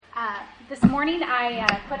This morning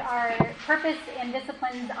I put our purpose and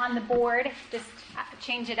disciplines on the board, just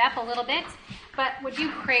change it up a little bit. But would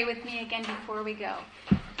you pray with me again before we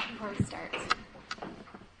start?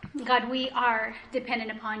 God, we are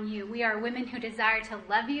dependent upon you. We are women who desire to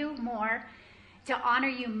love you more, to honor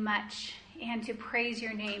you much, and to praise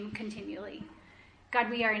your name continually. God,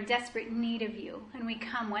 we are in desperate need of you, and we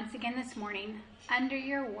come once again this morning under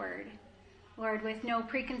your word. Lord, with no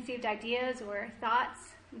preconceived ideas or thoughts,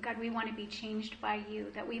 God, we want to be changed by you,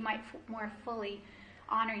 that we might more fully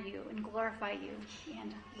honor you and glorify you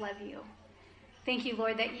and love you. Thank you,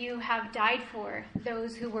 Lord, that you have died for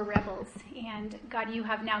those who were rebels. And God, you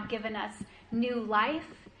have now given us new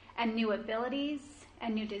life and new abilities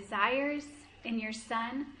and new desires in your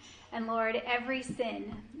Son. And Lord, every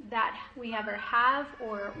sin that we ever have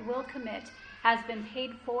or will commit has been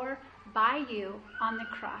paid for by you on the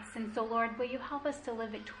cross. And so, Lord, will you help us to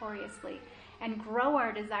live victoriously and grow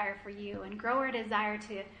our desire for you and grow our desire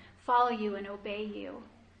to follow you and obey you.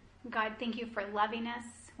 God, thank you for loving us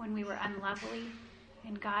when we were unlovely.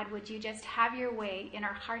 And God, would you just have your way in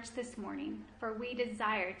our hearts this morning, for we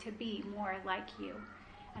desire to be more like you.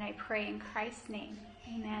 And I pray in Christ's name,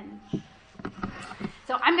 amen.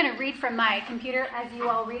 So I'm going to read from my computer as you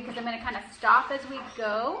all read, because I'm going to kind of stop as we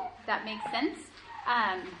go, if that makes sense.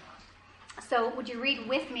 So would you read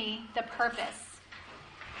with me the purpose?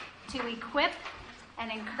 To equip and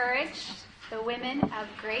encourage the women of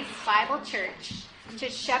Grace Bible Church to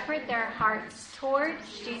shepherd their hearts toward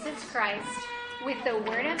Jesus Christ with the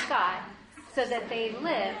Word of God, so that they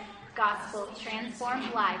live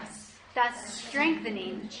gospel-transformed lives, thus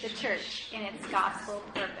strengthening the church in its gospel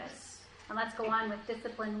purpose. And let's go on with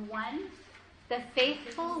discipline 1. The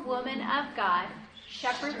faithful woman of God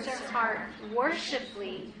shepherds her heart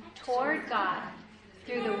worshipfully toward God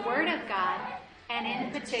through the Word of God, and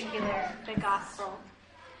in particular, the gospel.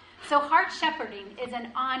 So heart shepherding is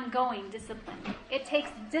an ongoing discipline. It takes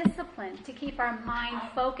discipline to keep our mind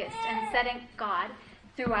focused and setting God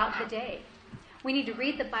throughout the day. We need to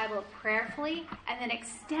read the Bible prayerfully and then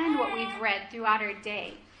extend what we've read throughout our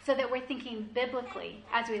day, so that we're thinking biblically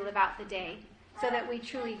as we live out the day, so that we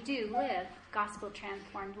truly do live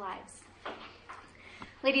gospel-transformed lives.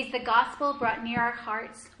 Ladies, the gospel brought near our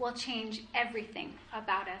hearts will change everything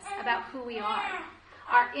about us, about who we are.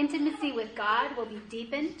 Our intimacy with God will be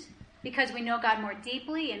deepened because we know God more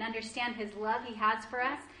deeply and understand his love he has for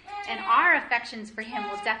us, and our affections for him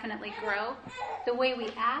will definitely grow. The way we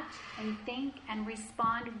act and think and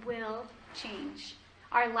respond will change.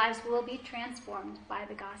 Our lives will be transformed by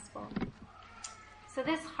the gospel. So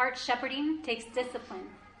this heart shepherding takes discipline,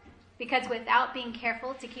 because without being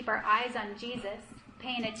careful to keep our eyes on Jesus,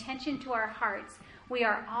 paying attention to our hearts, we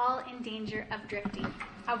are all in danger of drifting,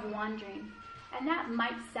 of wandering. And that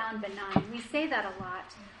might sound benign. We say that a lot.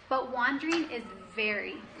 But wandering is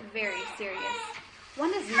very, very serious.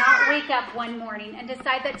 One does not wake up one morning and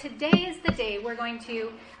decide that today is the day we're going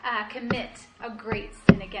to commit a great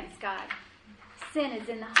sin against God. Sin is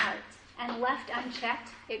in the heart, and left unchecked,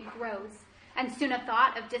 it grows. And soon a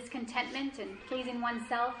thought of discontentment and pleasing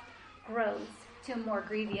oneself grows to more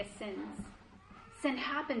grievous sins. Sin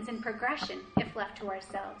happens in progression if left to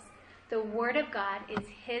ourselves. The Word of God is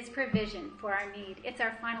his provision for our need. It's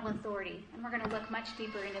our final authority, and we're going to look much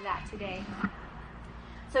deeper into that today.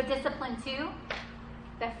 So discipline 2,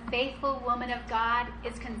 the faithful woman of God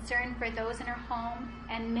is concerned for those in her home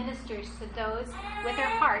and ministers to those with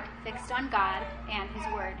her heart fixed on God and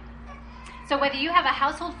his Word. So whether you have a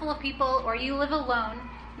household full of people or you live alone,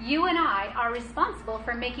 you and I are responsible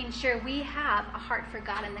for making sure we have a heart for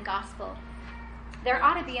God and the gospel. There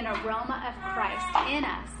ought to be an aroma of Christ in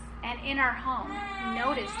us and in our home,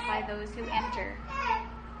 noticed by those who enter.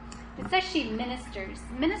 It says she ministers.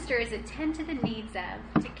 Minister is attend to the needs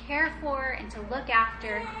of, to care for, and to look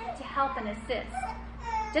after, to help and assist.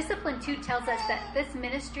 Discipline 2 tells us that this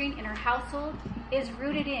ministering in her household is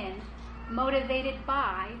rooted in, motivated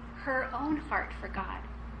by, her own heart for God.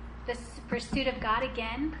 This pursuit of God,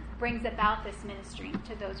 again, brings about this ministering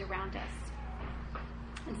to those around us.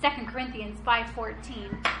 In 2 Corinthians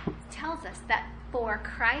 5:14 tells us that for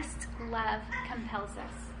Christ's love compels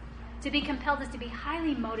us. To be compelled is to be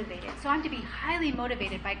highly motivated. So I'm to be highly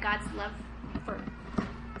motivated by God's love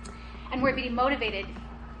and we're to be motivated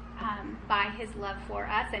by his love for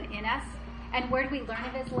us and in us. And where do we learn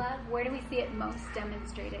of his love? Where do we see it most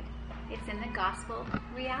demonstrated? It's in the gospel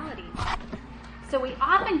reality. So we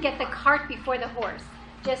often get the cart before the horse.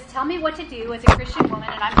 Just tell me what to do as a Christian woman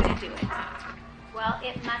and I'm going to do it. Well,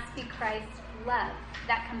 it must be Christ's love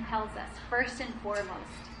that compels us, first and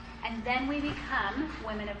foremost. And then we become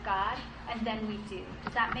women of God, and then we do.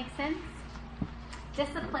 Does that make sense?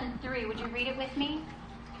 Discipline 3, would you read it with me?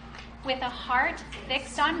 With a heart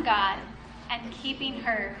fixed on God and keeping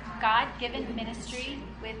her God-given ministry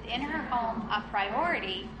within her home a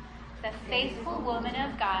priority, the faithful woman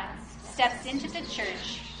of God steps into the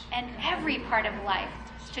church and every part of life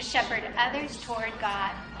to shepherd others toward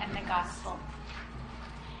God and the gospel.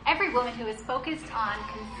 Every woman who is focused on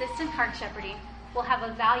consistent heart shepherding will have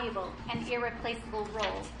a valuable and irreplaceable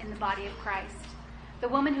role in the body of Christ. The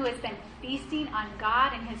woman who has been feasting on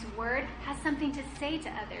God and his word has something to say to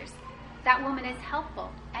others. That woman is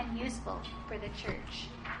helpful and useful for the church.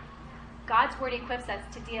 God's word equips us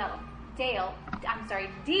to deal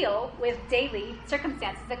with daily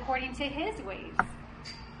circumstances according to his ways.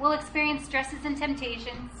 We'll experience stresses and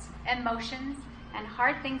temptations, emotions, and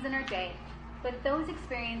hard things in our day, but those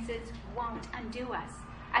experiences won't undo us,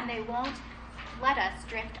 and they won't let us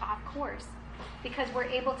drift off course, because we're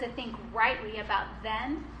able to think rightly about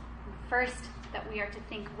them, first that we are to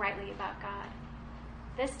think rightly about God.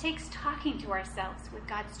 This takes talking to ourselves with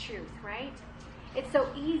God's truth, right? It's so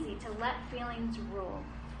easy to let feelings rule.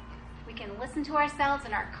 We can listen to ourselves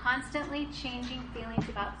and our constantly changing feelings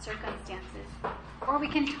about circumstances. Or we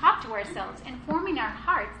can talk to ourselves, informing our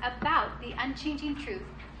hearts about the unchanging truth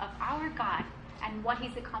of our God and what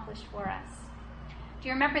he's accomplished for us. Do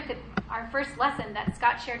you remember our first lesson that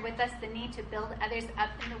Scott shared with us, the need to build others up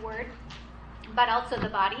in the Word, but also the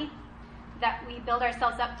body? That we build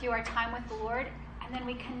ourselves up through our time with the Lord, and then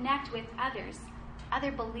we connect with others,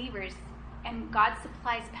 other believers, and God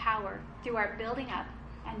supplies power through our building up,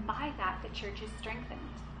 and by that the church is strengthened.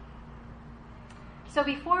 So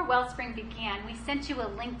before Wellspring began, we sent you a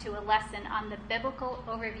link to a lesson on the biblical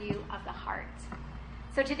overview of the heart.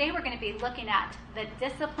 So today we're going to be looking at the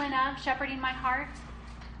discipline of shepherding my heart.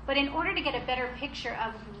 But in order to get a better picture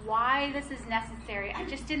of why this is necessary, I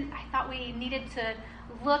thought we needed to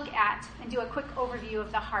look at and do a quick overview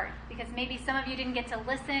of the heart, because maybe some of you didn't get to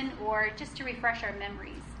listen, or just to refresh our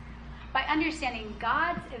memories. By understanding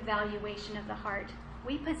God's evaluation of the heart,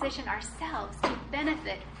 we position ourselves to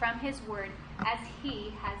benefit from his word as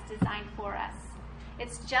he has designed for us.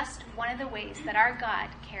 It's just one of the ways that our God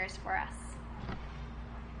cares for us.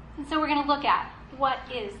 And so we're going to look at what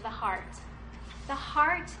is the heart. The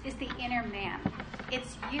heart is the inner man.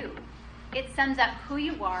 It's you. It sums up who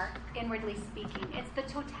you are, inwardly speaking. It's the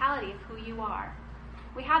totality of who you are.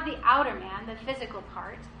 We have the outer man, the physical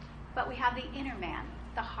part, but we have the inner man,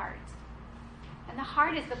 the heart. And the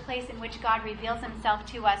heart is the place in which God reveals himself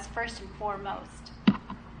to us first and foremost.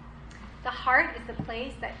 The heart is the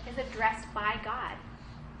place that is addressed by God.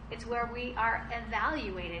 It's where we are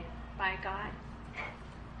evaluated by God.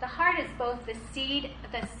 The heart is both the seat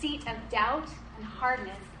of doubt and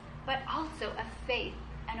hardness, but also of faith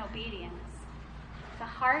and obedience. The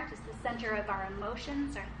heart is the center of our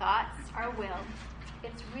emotions, our thoughts, our will.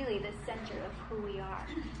 It's really the center of who we are.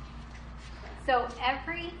 So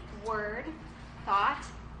every word, thought,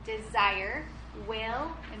 desire,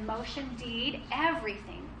 will, emotion, deed,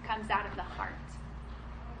 everything comes out of the heart.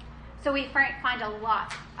 So we find a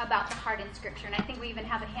lot about the heart in Scripture, and I think we even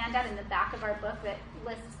have a handout in the back of our book that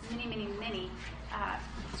lists many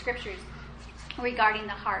scriptures regarding the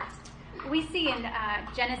heart. We see in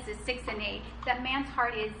Genesis 6 and 8 that man's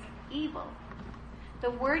heart is evil. The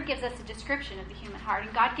Word gives us a description of the human heart,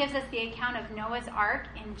 and God gives us the account of Noah's Ark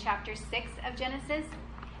in chapter 6 of Genesis,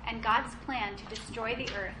 and God's plan to destroy the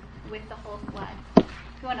earth with the whole flood. If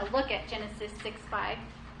you want to look at Genesis 6:5,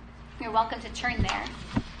 you're welcome to turn there.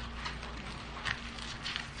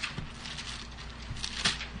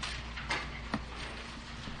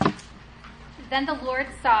 Then the Lord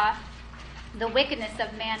saw the wickedness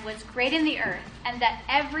of man was great in the earth, and that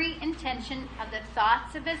every intention of the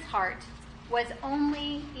thoughts of his heart was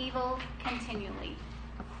only evil continually.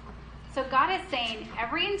 So God is saying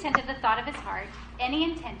every intent of the thought of his heart, any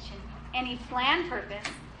intention, any planned purpose,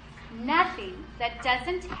 nothing that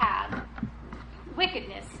doesn't have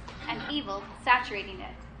wickedness and evil saturating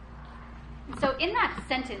it. And so in that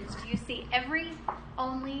sentence, do you see every,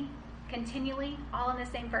 only, continually, all in the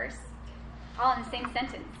same verse? All in the same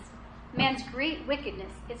sentence. Man's great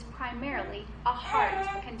wickedness is primarily a heart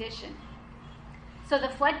condition. So the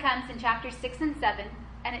flood comes in chapter 6 and 7,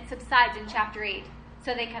 and it subsides in chapter 8.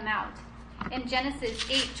 So they come out. In Genesis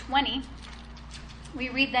 8:20, we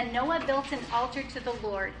read that Noah built an altar to the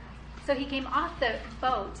Lord. So he came off the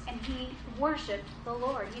boat and he worshipped the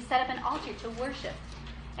Lord. He set up an altar to worship.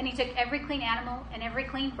 And he took every clean animal and every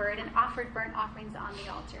clean bird and offered burnt offerings on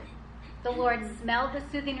the altar. The Lord smelled the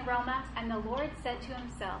soothing aroma, and the Lord said to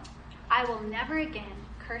himself, I will never again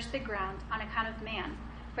curse the ground on account of man,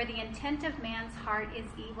 for the intent of man's heart is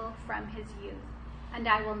evil from his youth. and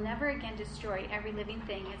I will never again destroy every living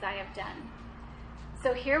thing as I have done.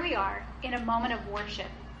 So here we are in a moment of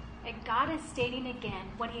worship, and God is stating again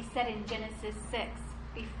what he said in Genesis 6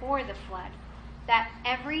 before the flood, that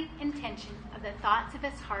every intention of the thoughts of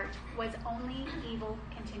his heart was only evil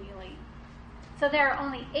continually. So there are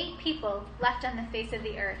only 8 people left on the face of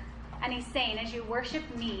the earth, and he's saying, as you worship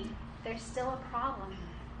me, there's still a problem.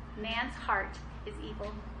 Man's heart is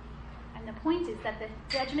evil. And the point is that the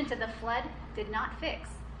judgment of the flood did not fix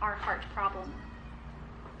our heart problem.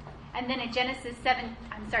 And then in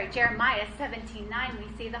Jeremiah 17:9,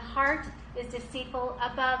 we see the heart is deceitful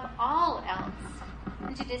above all else.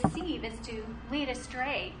 And to deceive is to lead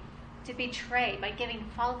astray, to betray by giving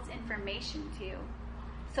false information to you.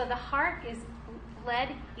 So the heart is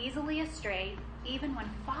led easily astray even when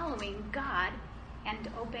following God and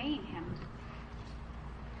obeying him.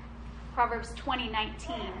 Proverbs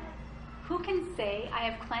 20:19. Who can say, I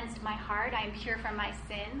have cleansed my heart, I am pure from my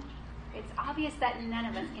sin? It's obvious that none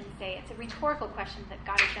of us can say. It's a rhetorical question that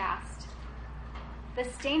God has asked. The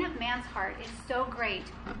stain of man's heart is so great,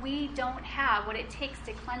 we don't have what it takes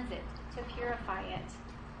to cleanse it, to purify it.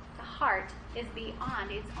 The heart is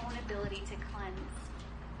beyond its own ability to cleanse.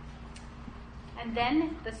 And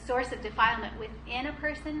then the source of defilement within a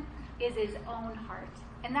person is his own heart.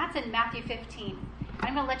 And that's in Matthew 15.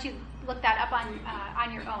 I'm going to let you look that up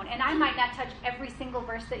on your own. And I might not touch every single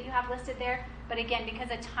verse that you have listed there, but again, because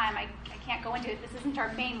of time, I can't go into it. This isn't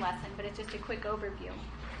our main lesson, but it's just a quick overview.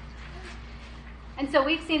 And so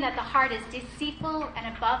we've seen that the heart is deceitful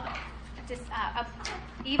and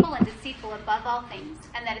evil and deceitful above all things,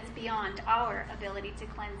 and that it's beyond our ability to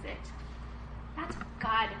cleanse it. That's what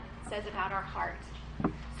God says about our heart.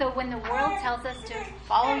 So when the world tells us to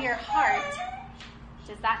follow your heart,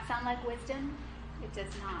 does that sound like wisdom? It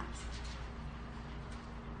does not.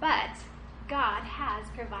 But God has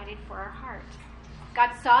provided for our heart.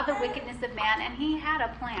 God saw the wickedness of man, and he had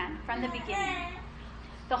a plan from the beginning.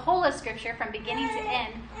 The whole of Scripture, from beginning to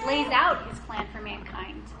end, lays out his plan for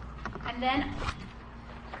mankind. And then,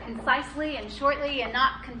 concisely and shortly and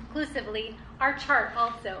not conclusively, our chart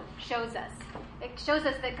also shows us. It shows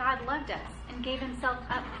us that God loved us and gave himself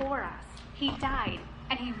up for us. He died,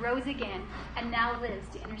 and he rose again, and now lives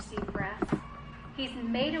to intercede for us. He's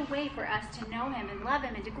made a way for us to know him and love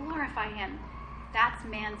him and to glorify him. That's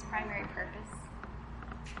man's primary purpose.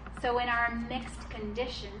 So in our mixed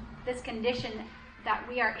condition, this condition that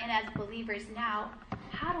we are in as believers now,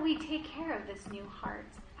 how do we take care of this new heart?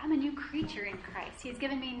 I'm a new creature in Christ. He's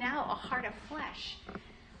given me now a heart of flesh.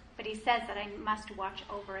 But he says that I must watch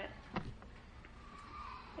over it.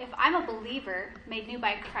 If I'm a believer made new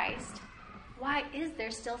by Christ, why is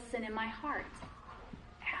there still sin in my heart?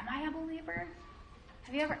 Am I a believer?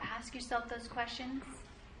 Have you ever asked yourself those questions?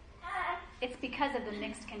 It's because of the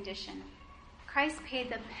mixed condition. Christ paid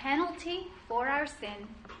the penalty for our sin,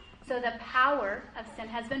 so the power of sin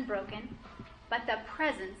has been broken, but the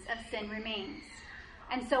presence of sin remains.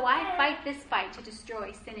 And so I fight this fight to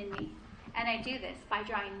destroy sin in me. And I do this by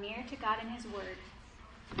drawing near to God in his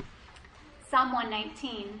word. Psalm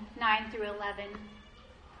 119, 9 through 11.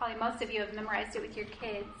 Probably most of you have memorized it with your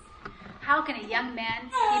kids. How can a young man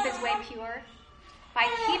keep his way pure? By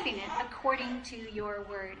keeping it according to your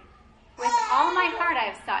word. With all my heart I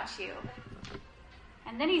have sought you.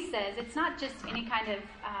 And then he says, it's not just any kind of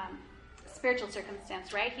spiritual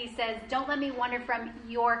circumstance, right? He says, don't let me wander from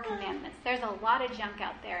your commandments. There's a lot of junk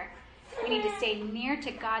out there. We need to stay near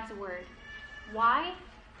to God's word. Why?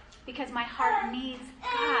 Because my heart needs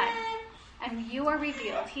God. And you are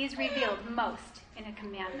revealed. He is revealed most in the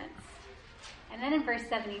commandments. And then in verse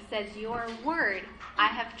 7 he says, your word I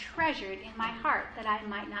have treasured in my heart that I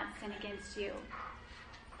might not sin against you.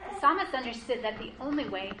 The psalmist understood that the only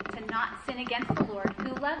way to not sin against the Lord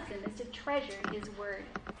who loves him is to treasure his word.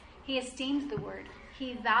 He esteems the word.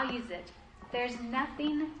 He values it. There's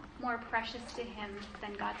nothing more precious to him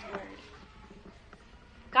than God's word.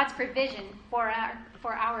 God's provision for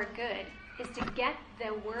our good is to get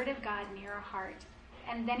the word of God near our heart.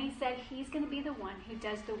 And then he said he's going to be the one who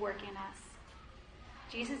does the work in us.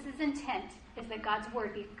 Jesus' intent is that God's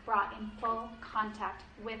word be brought in full contact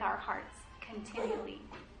with our hearts continually.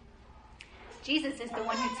 Jesus is the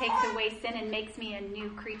one who takes away sin and makes me a new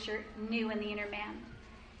creature, new in the inner man.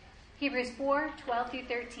 Hebrews 4, 12 through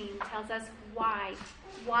 13 tells us why.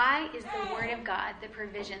 Why is the word of God the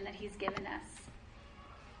provision that he's given us?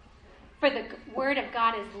 For the word of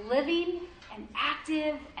God is living and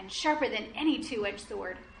active and sharper than any two-edged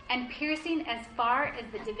sword, and piercing as far as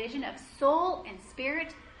the division of soul and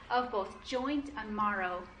spirit, of both joint and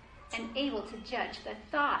marrow, and able to judge the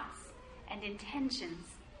thoughts and intentions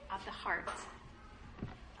of the heart.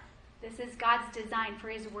 This is God's design for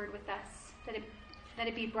his word with us, that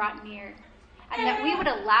it be brought near. And that we would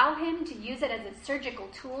allow him to use it as a surgical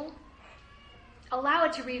tool. Allow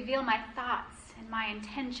it to reveal my thoughts and my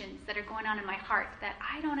intentions that are going on in my heart that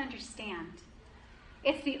I don't understand.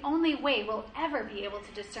 It's the only way we'll ever be able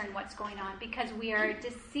to discern what's going on, because we are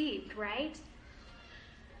deceived, right?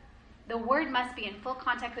 The word must be in full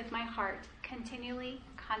contact with my heart, continually,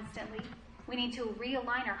 constantly. We need to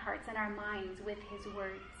realign our hearts and our minds with his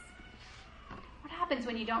words. What happens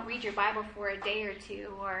when you don't read your Bible for a day or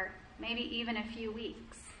two, or maybe even a few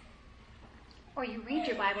weeks? Or you read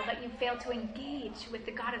your Bible, but you fail to engage with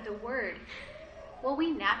the God of the Word? Will we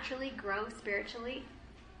naturally grow spiritually?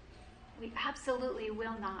 We absolutely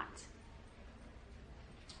will not.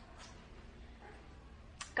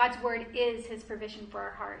 God's Word is his provision for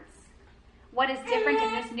our hearts. What is different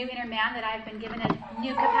in this new inner man that I have been given a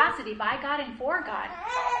new capacity by God and for God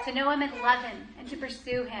to know him and love him and to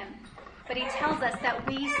pursue him? But he tells us that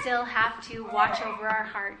we still have to watch over our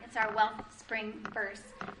heart. It's our wellspring verse,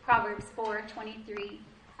 Proverbs 4:23.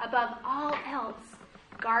 Above all else,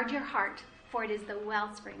 guard your heart, for it is the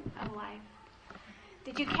wellspring of life.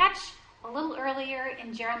 Did you catch a little earlier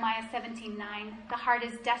in Jeremiah 17:9, the heart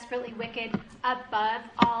is desperately wicked above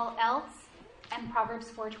all else? And Proverbs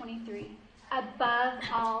 4:23, above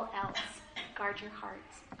all else, guard your heart.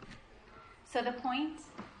 So the point,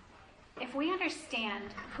 if we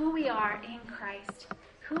understand who we are in Christ,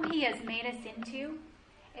 who he has made us into,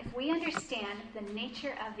 if we understand the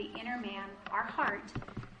nature of the inner man, our heart,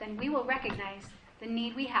 then we will recognize the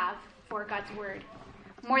need we have for God's word.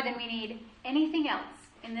 More than we need anything else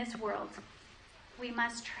in this world, we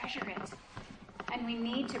must treasure it. And we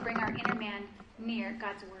need to bring our inner man near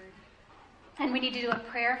God's word. And we need to do it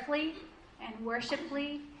prayerfully and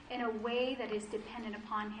worshipfully in a way that is dependent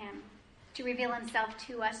upon him, to reveal himself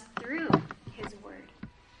to us through his word.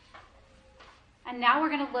 And now we're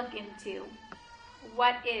going to look into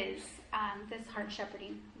what is this heart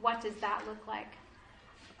shepherding. What does that look like?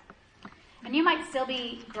 And you might still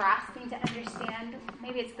be grasping to understand.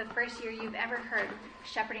 Maybe it's the first year you've ever heard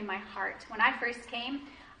shepherding my heart. When I first came,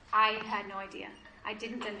 I had no idea. I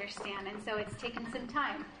didn't understand. And so it's taken some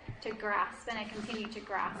time to grasp, and I continue to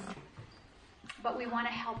grasp. But we want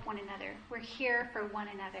to help one another. We're here for one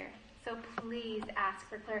another. So please ask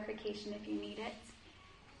for clarification if you need it.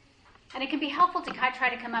 And it can be helpful to try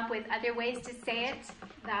to come up with other ways to say it,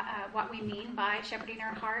 what we mean by shepherding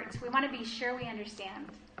our hearts. We want to be sure we understand.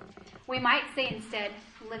 We might say instead,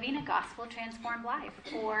 living a gospel-transformed life,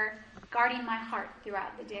 or guarding my heart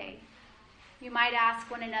throughout the day. You might ask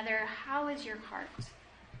one another, how is your heart?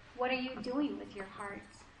 What are you doing with your heart?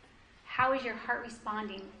 How is your heart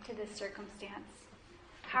responding to this circumstance?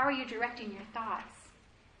 How are you directing your thoughts?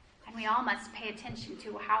 And we all must pay attention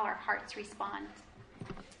to how our hearts respond.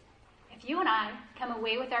 If you and I come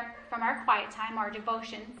away from our quiet time, our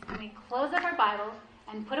devotions, and we close up our Bible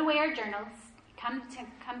and put away our journals, come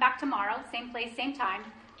back tomorrow, same place, same time,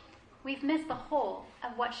 we've missed the whole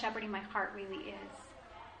of what shepherding my heart really is.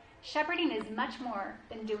 Shepherding is much more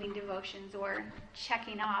than doing devotions or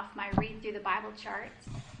checking off my read through the Bible charts.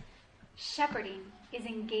 Shepherding is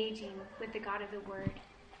engaging with the God of the Word.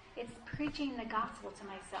 It's preaching the gospel to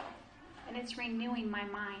myself, and it's renewing my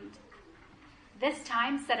mind. This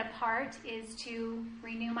time set apart is to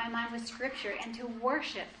renew my mind with Scripture and to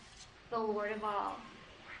worship the Lord of all.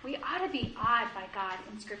 We ought to be awed by God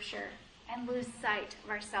in Scripture and lose sight of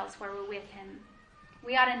ourselves while we're with him.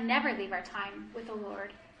 We ought to never leave our time with the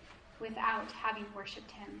Lord without having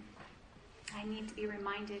worshipped him. I need to be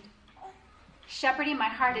reminded. Shepherding my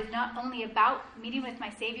heart is not only about meeting with my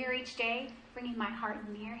Savior each day, bringing my heart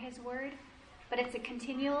near his word, but it's a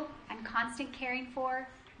continual and constant caring for,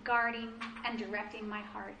 guarding, and directing my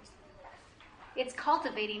heart. It's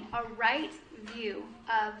cultivating a right view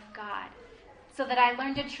of God so that I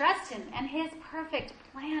learn to trust him and his perfect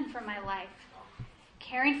plan for my life.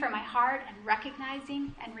 Caring for my heart and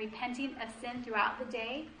recognizing and repenting of sin throughout the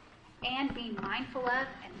day, and being mindful of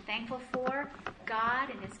and thankful for God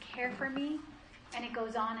and his care for me. And it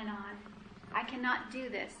goes on and on. I cannot do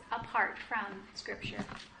this apart from Scripture.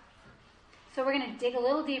 So we're going to dig a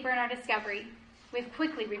little deeper in our discovery. We've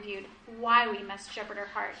quickly reviewed why we must shepherd our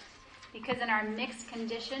heart. Because in our mixed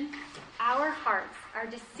condition, our hearts are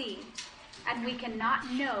deceived, and we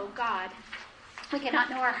cannot know God. We cannot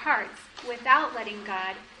know our hearts without letting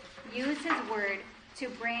God use his word to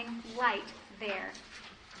bring light there.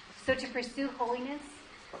 So to pursue holiness,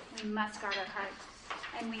 we must guard our hearts,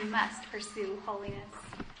 and we must pursue holiness.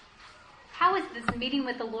 How is this meeting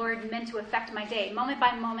with the Lord meant to affect my day, moment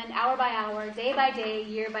by moment, hour by hour, day by day,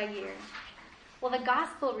 year by year? Well, the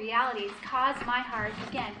gospel realities cause my heart,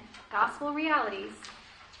 again, gospel realities,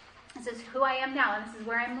 this is who I am now and this is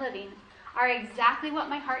where I'm living, are exactly what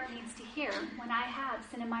my heart needs to hear when I have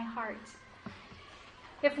sin in my heart.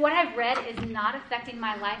 If what I've read is not affecting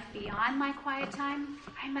my life beyond my quiet time,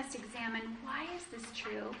 I must examine, why is this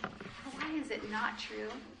true? Why is it not true?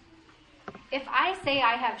 If I say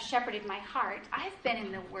I have shepherded my heart, I've been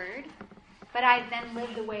in the Word, but I then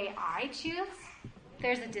live the way I choose,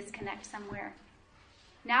 there's a disconnect somewhere.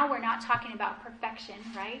 Now we're not talking about perfection,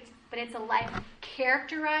 right? But it's a life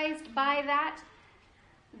characterized by that,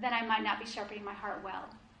 then I might not be shepherding my heart well.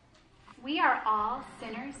 We are all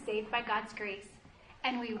sinners saved by God's grace,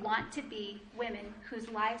 and we want to be women whose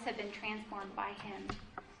lives have been transformed by Him.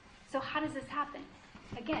 So how does this happen?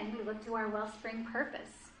 Again, we look to our wellspring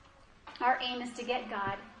purpose. Our aim is to get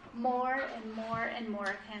God more and more and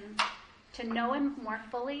more of Him, to know Him more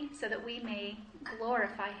fully so that we may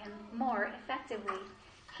glorify Him more effectively.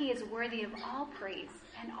 He is worthy of all praise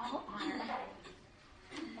and all honor.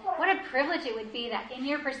 What a privilege it would be that in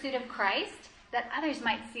your pursuit of Christ, that others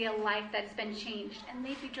might see a life that's been changed and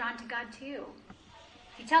they'd be drawn to God too.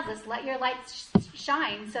 He tells us, let your light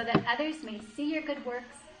shine so that others may see your good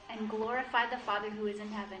works and glorify the Father who is in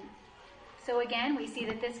heaven. So again, we see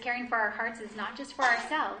that this caring for our hearts is not just for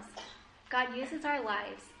ourselves. God uses our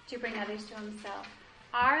lives to bring others to Himself.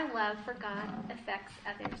 Our love for God affects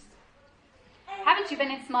others. Haven't you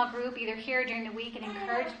been in small group, either here or during the week, and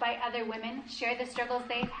encouraged by other women, share the struggles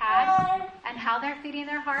they've had and how they're feeding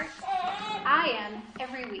their hearts? I am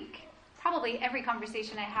every week. Probably every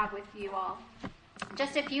conversation I have with you all.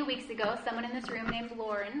 Just a few weeks ago, someone in this room named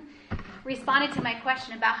Lauren responded to my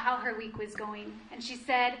question about how her week was going. And she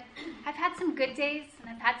said, I've had some good days and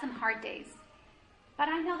I've had some hard days, but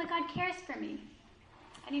I know that God cares for me.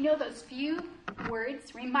 And you know, those few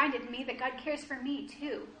words reminded me that God cares for me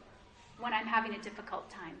too when I'm having a difficult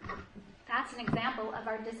time. That's an example of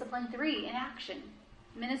our Discipline 3 in action,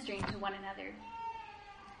 ministering to one another.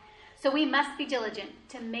 So we must be diligent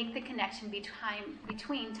to make the connection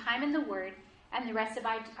between time in the Word and the rest of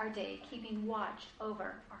our day, keeping watch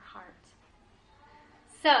over our heart.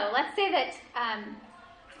 So let's say that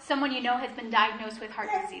someone you know has been diagnosed with heart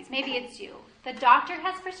disease. Maybe it's you. The doctor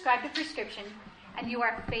has prescribed a prescription, and you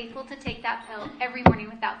are faithful to take that pill every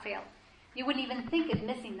morning without fail. You wouldn't even think of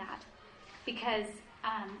missing that because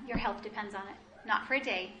your health depends on it. Not for a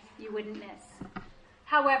day, you wouldn't miss.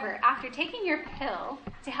 However, after taking your pill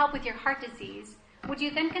to help with your heart disease, would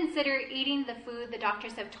you then consider eating the food the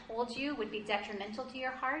doctors have told you would be detrimental to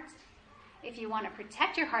your heart? If you want to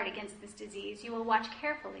protect your heart against this disease, you will watch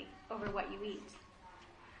carefully over what you eat.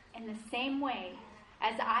 In the same way,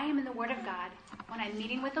 as I am in the Word of God, when I'm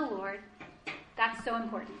meeting with the Lord, that's so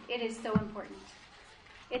important. It is so important.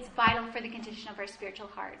 It's vital for the condition of our spiritual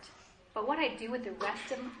heart. But what I do with the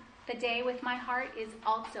rest of the day with my heart is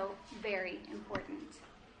also very important.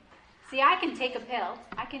 See, I can take a pill,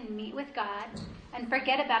 I can meet with God, and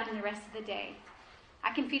forget about it the rest of the day.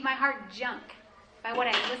 I can feed my heart junk by what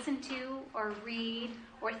I listen to or read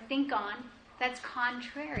or think on that's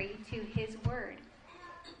contrary to His Word.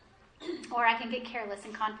 Or I can get careless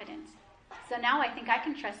and confident. So now I think I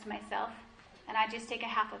can trust myself, and I just take a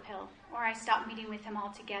half a pill, or I stop meeting with Him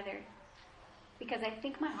altogether, because I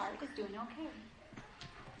think my heart is doing okay.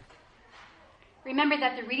 Remember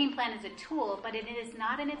that the reading plan is a tool, but it is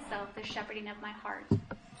not in itself the shepherding of my heart.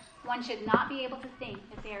 One should not be able to think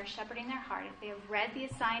that they are shepherding their heart if they have read the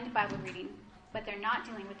assigned Bible reading, but they're not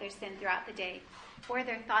dealing with their sin throughout the day, or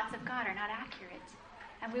their thoughts of God are not accurate.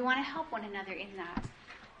 And we want to help one another in that.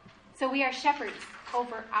 So we are shepherds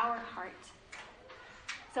over our heart.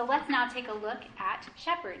 So let's now take a look at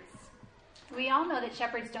shepherds. We all know that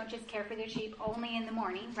shepherds don't just care for their sheep only in the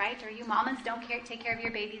morning, right? Or you mamas don't take care of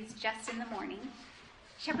your babies just in the morning.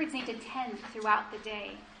 Shepherds need to tend throughout the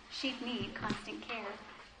day. Sheep need constant care.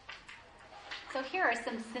 So here are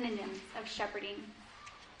some synonyms of shepherding.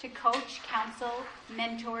 To coach, counsel,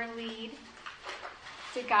 mentor, lead,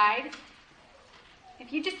 to guide.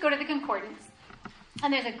 If you just go to the concordance,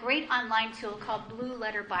 and there's a great online tool called Blue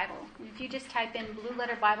Letter Bible. And if you just type in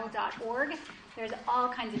blueletterbible.org, there's all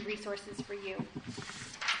kinds of resources for you.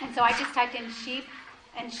 And so I just typed in sheep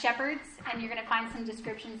and shepherds, and you're going to find some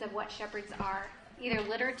descriptions of what shepherds are, either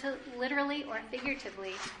literally or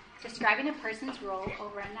figuratively, describing a person's role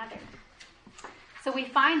over another. So we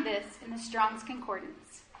find this in the Strong's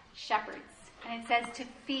Concordance, shepherds. And it says to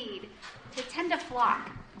feed, to tend a flock,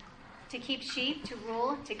 to keep sheep, to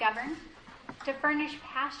rule, to govern, to furnish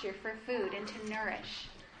pasture for food and to nourish,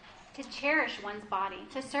 to cherish one's body,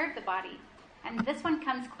 to serve the body. And this one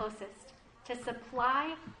comes closest, to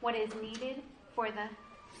supply what is needed for the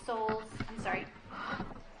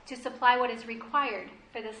what is required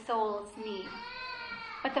for the soul's need.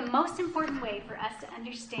 But the most important way for us to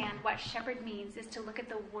understand what shepherd means is to look at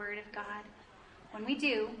the Word of God. When we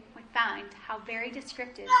do, we find how very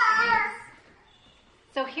descriptive it is.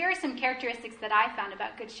 So here are some characteristics that I found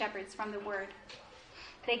about good shepherds from the Word.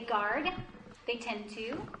 They guard, they tend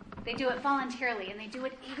to, they do it voluntarily, and they do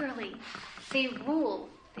it eagerly. They rule,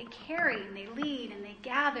 they carry, and they lead, and they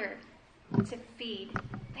gather to feed.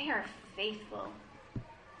 They are faithful.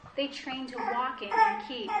 They train to walk in and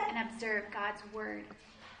keep and observe God's Word.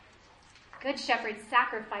 Good shepherds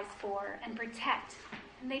sacrifice for and protect,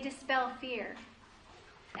 and they dispel fear.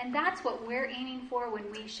 And that's what we're aiming for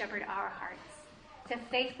when we shepherd our hearts. To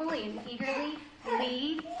faithfully and eagerly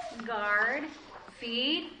lead, guard,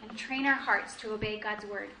 feed, and train our hearts to obey God's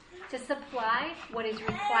Word, to supply what is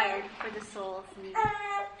required for the soul's need.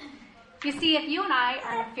 You see, if you and I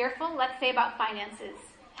are fearful, let's say about finances,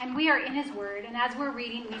 and we are in His Word, and as we're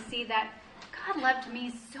reading, we see that God loved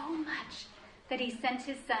me so much that He sent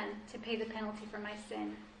His Son to pay the penalty for my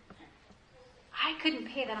sin. I couldn't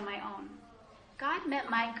pay that on my own. God met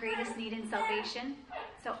my greatest need in salvation,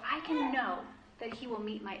 so I can know that He will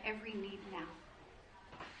meet my every need now.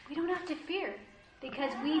 We don't have to fear,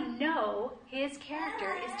 because we know His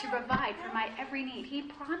character is to provide for my every need. He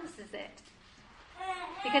promises it.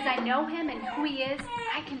 Because I know Him and who He is,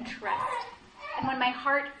 I can trust. And when my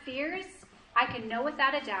heart fears, I can know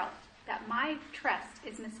without a doubt that my trust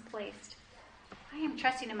is misplaced. I am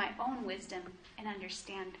trusting in my own wisdom and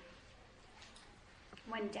understand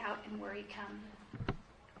when doubt and worry come.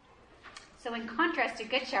 So in contrast to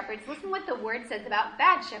good shepherds, listen what the Word says about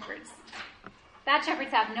bad shepherds. Bad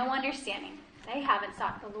shepherds have no understanding. They haven't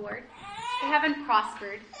sought the Lord. They haven't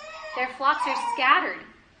prospered. Their flocks are scattered.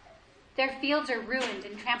 Their fields are ruined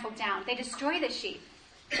and trampled down. They destroy the sheep.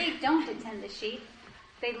 They don't attend the sheep.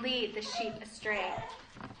 They lead the sheep astray.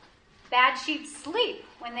 Bad sheep sleep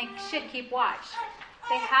when they should keep watch.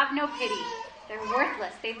 They have no pity. They're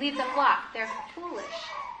worthless. They leave the flock. They're foolish.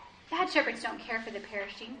 Bad shepherds don't care for the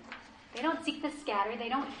perishing. They don't seek the scattered. They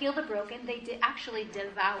don't heal the broken. They actually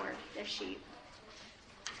devour the sheep.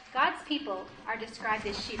 God's people are described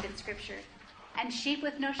as sheep in Scripture, and sheep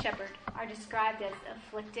with no shepherd are described as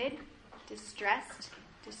afflicted, distressed,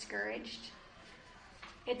 discouraged.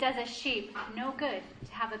 It does a sheep no good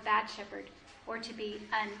to have a bad shepherd or to be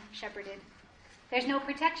unshepherded. There's no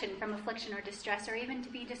protection from affliction or distress or even to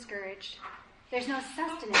be discouraged. There's no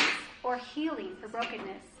sustenance or healing for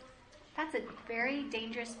brokenness. That's a very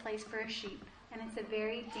dangerous place for a sheep, and it's a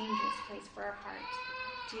very dangerous place for our heart.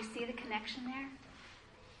 Do you see the connection there?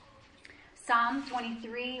 Psalm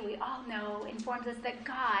 23, we all know, informs us that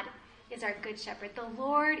God is our good shepherd. The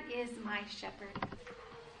Lord is my shepherd.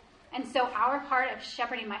 And so our part of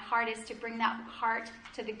shepherding my heart is to bring that heart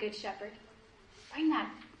to the good shepherd. Bring that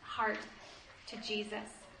heart to Jesus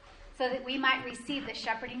so that we might receive the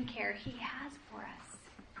shepherding care He has for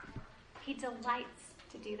us. He delights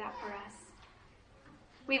to do that for us.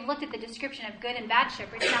 We've looked at the description of good and bad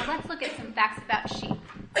shepherds. Now let's look at some facts about sheep,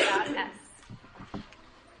 about us.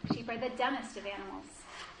 Sheep are the dumbest of animals.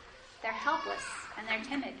 They're helpless and they're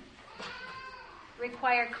timid.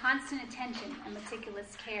 Require constant attention and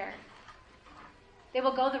meticulous care. They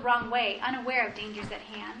will go the wrong way, unaware of dangers at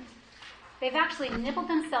hand. They've actually nibbled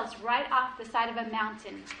themselves right off the side of a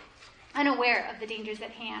mountain, unaware of the dangers at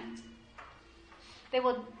hand. They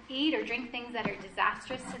will eat or drink things that are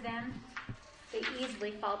disastrous to them. They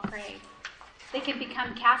easily fall prey. They can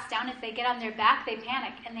become cast down. If they get on their back, they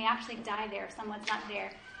panic, and they actually die there if someone's not there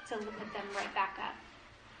to put them right back up.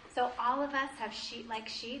 So all of us have sheep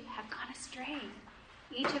have gone astray.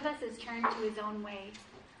 Each of us has turned to his own way.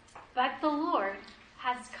 But the Lord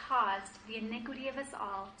has caused the iniquity of us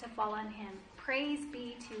all to fall on Him. Praise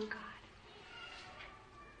be to God.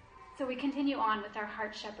 So we continue on with our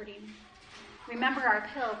heart shepherding. Remember our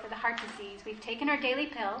pill for the heart disease. We've taken our daily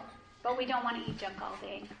pill, but we don't want to eat junk all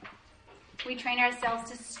day. We train ourselves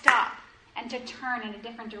to stop and to turn in a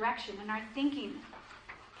different direction in our thinking.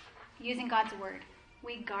 Using God's Word,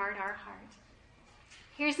 we guard our heart.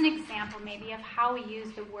 Here's an example maybe of how we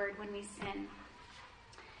use the Word when we sin.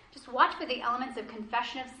 Just watch for the elements of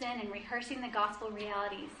confession of sin and rehearsing the gospel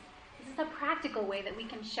realities. This is a practical way that we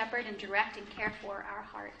can shepherd and direct and care for our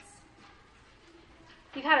hearts.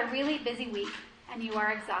 You've had a really busy week and you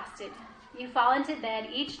are exhausted. You fall into bed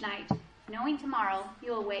each night knowing tomorrow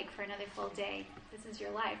you will wake for another full day. This is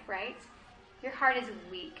your life, right? Your heart is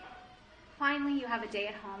weak. Finally, you have a day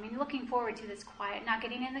at home and you're looking forward to this quiet, not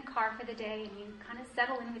getting in the car for the day, and you kind of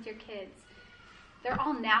settle in with your kids. They're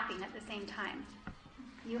all napping at the same time.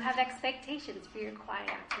 You have expectations for your quiet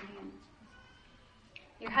afternoon.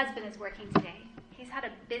 Your husband is working today. He's had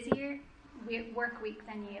a busier work week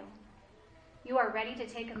than you. You are ready to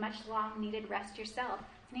take a much long-needed rest yourself,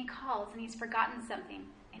 and he calls and he's forgotten something,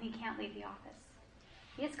 and he can't leave the office.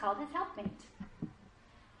 He has called his helpmate.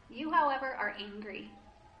 You, however, are angry.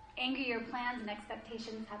 Angry, your plans and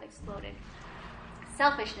expectations have exploded.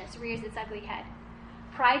 Selfishness rears its ugly head.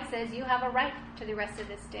 Pride says you have a right to the rest of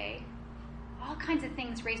this day. All kinds of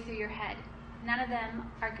things race through your head. None of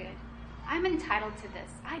them are good. I'm entitled to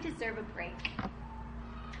this. I deserve a break.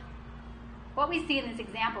 What we see in this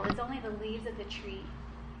example is only the leaves of the tree.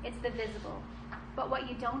 It's the visible. But what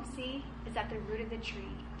you don't see is at the root of the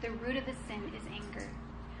tree. The root of the sin is anger.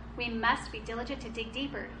 We must be diligent to dig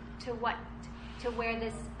deeper to where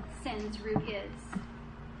this sin's root is.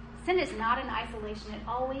 Sin is not in isolation. It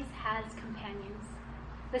always has companions.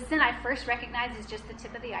 The sin I first recognize is just the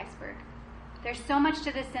tip of the iceberg. There's so much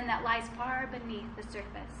to the sin that lies far beneath the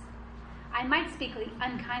surface. I might speak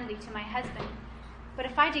unkindly to my husband, but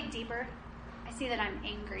if I dig deeper, I see that I'm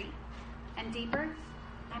angry. And deeper,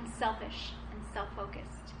 I'm selfish and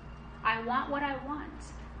self-focused. I want what I want.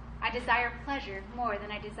 I desire pleasure more than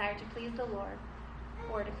I desire to please the Lord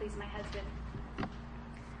or to please my husband.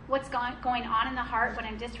 What's going on in the heart when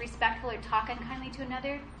I'm disrespectful or talk unkindly to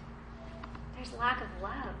another? There's lack of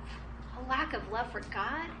love. A lack of love for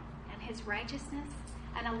God and his righteousness,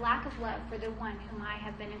 and a lack of love for the one whom I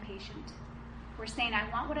have been impatient. We're saying, I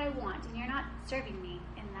want what I want, and you're not serving me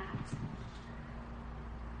in that.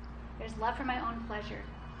 There's love for my own pleasure.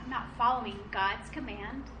 I'm not following God's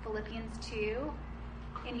command, Philippians 2.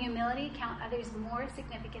 In humility, count others more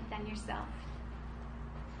significant than yourself.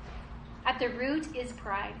 At the root is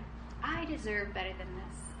pride. I deserve better than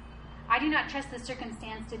this. I do not trust the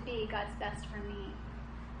circumstance to be God's best for me.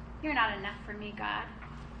 You're not enough for me, God.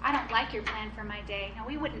 I don't like your plan for my day. Now,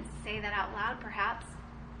 we wouldn't say that out loud, perhaps.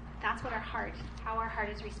 That's what how our heart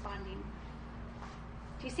is responding.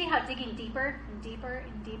 Do you see how digging deeper and deeper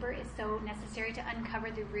and deeper is so necessary to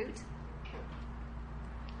uncover the root?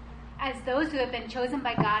 As those who have been chosen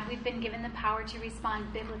by God, we've been given the power to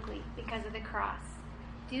respond biblically because of the cross.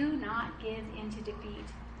 Do not give in to defeat.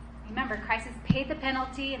 Remember, Christ has paid the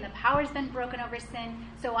penalty and the power has been broken over sin,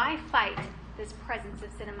 so I fight this presence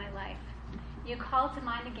of sin in my life. You call to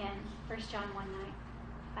mind again 1 John 1:9.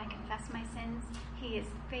 If I confess my sins, he is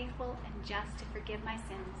faithful and just to forgive my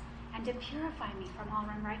sins and to purify me from all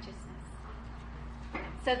unrighteousness.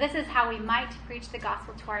 So this is how we might preach the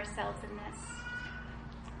gospel to ourselves in this.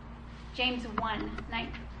 James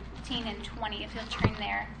 1:19 and 20, if you'll turn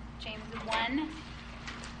there. James 1.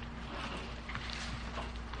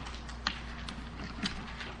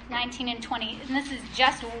 19 and 20. And this is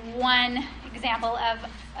just one example of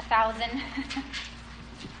 1,000.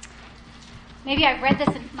 Maybe I've read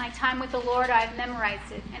this in my time with the Lord, or I've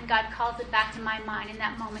memorized it, and God calls it back to my mind in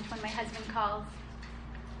that moment when my husband calls.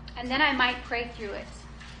 And then I might pray through it.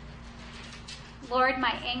 Lord,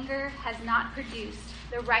 my anger has not produced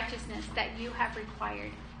the righteousness that you have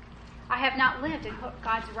required. I have not lived in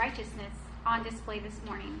God's righteousness on display this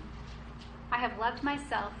morning. I have loved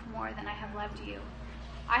myself more than I have loved you.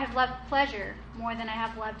 I have loved pleasure more than I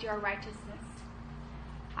have loved your righteousness.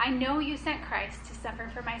 I know you sent Christ to suffer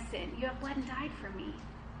for my sin. You have bled and died for me.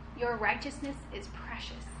 Your righteousness is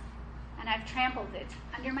precious, and I've trampled it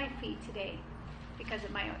under my feet today because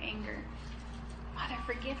of my own anger. Father,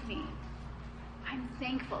 forgive me. I'm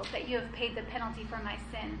thankful that you have paid the penalty for my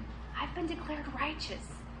sin. I've been declared righteous.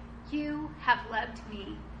 You have loved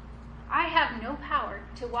me. I have no power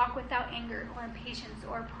to walk without anger or impatience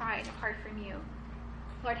or pride apart from you.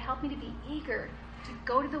 Lord, help me to be eager to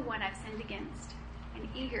go to the one I've sinned against and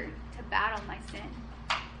eager to battle my sin.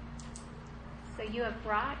 So you have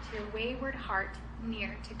brought your wayward heart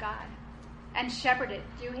near to God and shepherded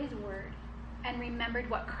through his word and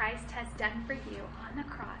remembered what Christ has done for you on the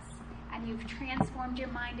cross, and you've transformed your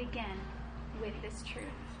mind again with this truth.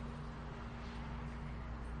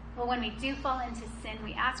 Well, when we do fall into sin,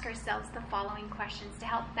 we ask ourselves the following questions to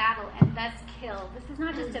help battle and thus kill. This is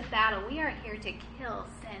not just a battle. We are here to kill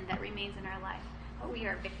sin that remains in our life, but we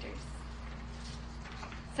are victors.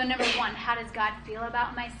 So number one, how does God feel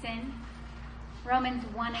about my sin? Romans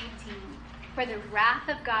 1:18. For the wrath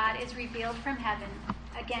of God is revealed from heaven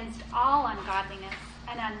against all ungodliness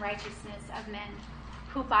and unrighteousness of men,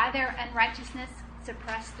 who by their unrighteousness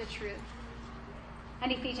suppress the truth.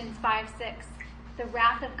 And Ephesians 5:6. The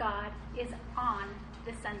wrath of God is on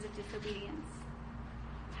the sons of disobedience.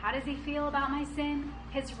 How does he feel about my sin?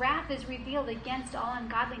 His wrath is revealed against all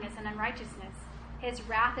ungodliness and unrighteousness. His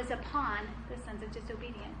wrath is upon the sons of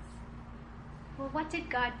disobedience. Well, what did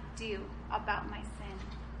God do about my sin?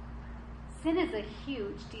 Sin is a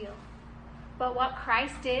huge deal. But what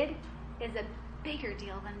Christ did is a bigger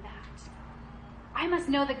deal than that. I must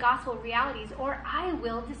know the gospel realities or I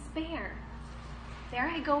will despair. There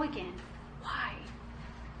I go again. Why?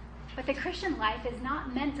 But the Christian life is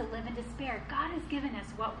not meant to live in despair. God has given us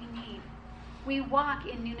what we need. We walk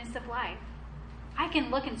in newness of life. I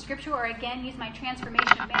can look in Scripture or again use my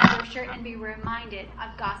Transformation of Man brochure and be reminded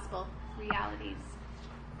of gospel realities.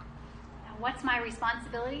 Now, what's my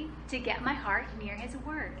responsibility? To get my heart near His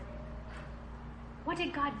Word. What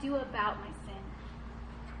did God do about my sin?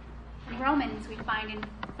 In Romans, we find in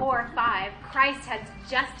 4:5, Christ has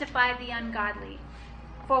justified the ungodly.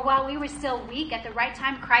 For while we were still weak, at the right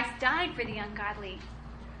time, Christ died for the ungodly.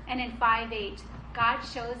 And in 5:8, God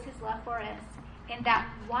shows His love for us in that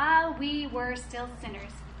while we were still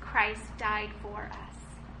sinners, Christ died for us.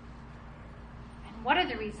 And what are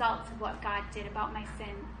the results of what God did about my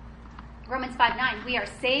sin? Romans 5:9, we are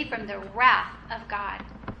saved from the wrath of God.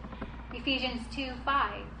 Ephesians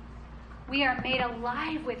 2:5, we are made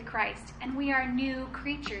alive with Christ, and we are new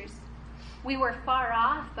creatures. We were far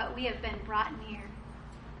off, but we have been brought near.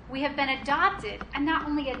 We have been adopted, and not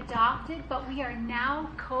only adopted, but we are now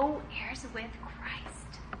co-heirs with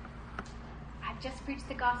Christ. I've just preached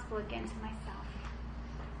the gospel again to myself.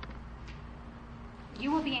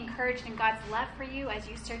 You will be encouraged in God's love for you as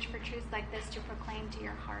you search for truths like this to proclaim to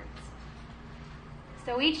your hearts.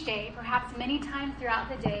 So each day, perhaps many times throughout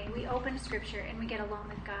the day, we open Scripture and we get alone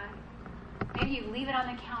with God. Maybe you leave it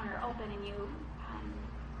on the counter open and you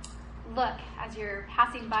look as you're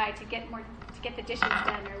passing by to get the dishes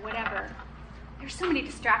done or whatever. There's so many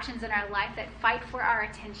distractions in our life that fight for our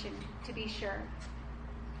attention, to be sure.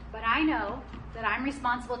 But I know that I'm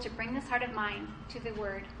responsible to bring this heart of mine to the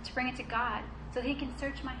Word, to bring it to God, so that He can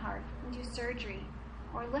search my heart and do surgery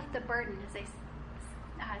or lift the burden as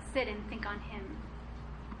I sit and think on Him.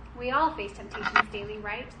 We all face temptations daily,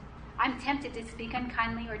 right? I'm tempted to speak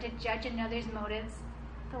unkindly or to judge another's motives.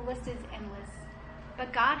 The list is endless.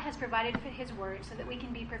 But God has provided for His Word so that we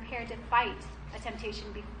can be prepared to fight a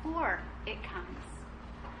temptation before it comes.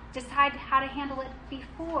 Decide how to handle it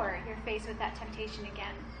before you're faced with that temptation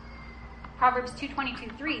again. Proverbs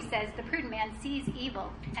 2:22-3 says, the prudent man sees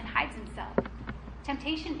evil and hides himself.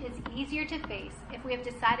 Temptation is easier to face if we have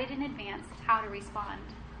decided in advance how to respond.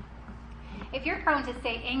 If you're prone to,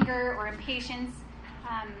 say, anger or impatience,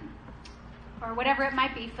 or whatever it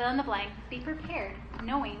might be, fill in the blank, be prepared,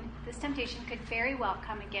 knowing this temptation could very well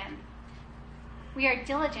come again. We are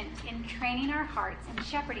diligent in training our hearts and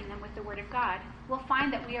shepherding them with the Word of God. We'll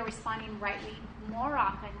find that we are responding rightly more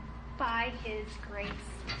often by His grace.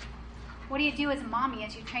 What do you do as a mommy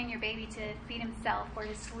as you train your baby to feed himself or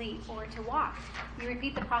to sleep or to walk? You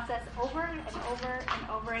repeat the process over and over and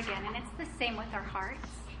over again, and it's the same with our hearts.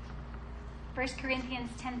 1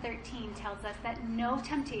 Corinthians 10:13 tells us that no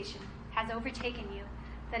temptation has overtaken you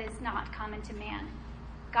that is not common to man.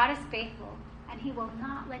 God is faithful, and He will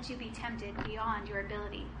not let you be tempted beyond your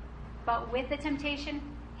ability. But with the temptation,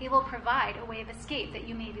 He will provide a way of escape that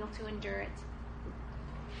you may be able to endure it.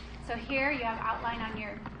 So here you have an outline on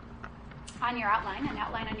your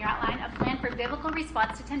outline, a plan for biblical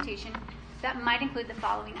response to temptation that might include the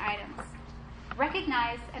following items.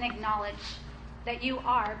 Recognize and acknowledge that you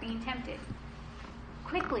are being tempted.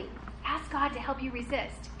 Quickly, ask God to help you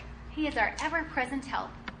resist. He is our ever-present help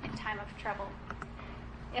in time of trouble.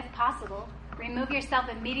 If possible, remove yourself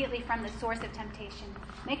immediately from the source of temptation.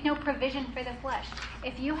 Make no provision for the flesh.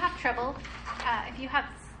 If you have trouble,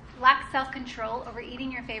 lack self-control over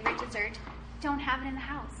eating your favorite dessert, don't have it in the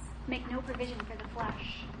house. Make no provision for the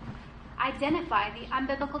flesh. Identify the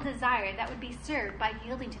unbiblical desire that would be served by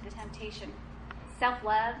yielding to the temptation.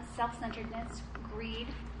 Self-love, self-centeredness, greed.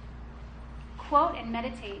 Quote and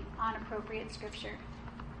meditate on appropriate Scripture.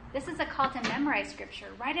 This is a call to memorize Scripture.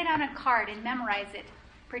 Write it on a card and memorize it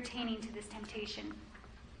pertaining to this temptation.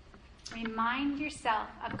 Remind yourself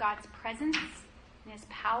of God's presence and His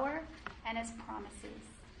power and His promises.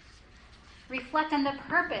 Reflect on the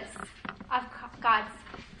purpose of Christ's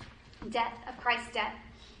death.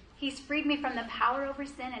 He's freed me from the power over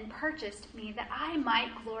sin and purchased me that I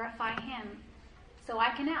might glorify Him. So I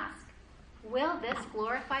can ask, will this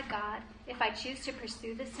glorify God if I choose to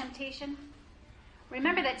pursue this temptation?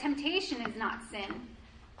 Remember that temptation is not sin.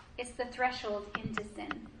 It's the threshold into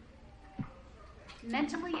sin.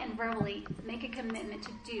 Mentally and verbally, make a commitment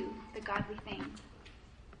to do the godly thing.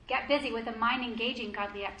 Get busy with a mind-engaging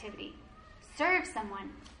godly activity. Serve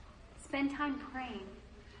someone. Spend time praying.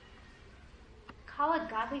 Call a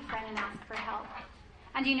godly friend and ask for help.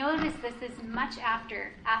 And you notice this is much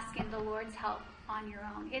after asking the Lord's help on your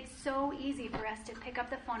own. It's so easy for us to pick up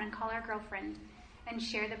the phone and call our girlfriend and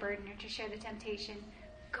share the burden or to share the temptation.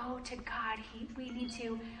 go to God. We need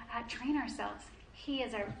to train ourselves. He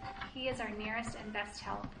is our nearest and best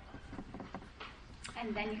help.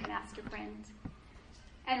 And then you can ask your friend.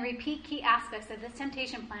 And repeat key aspects of this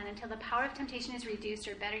temptation plan until the power of temptation is reduced,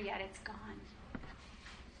 or better yet, it's gone.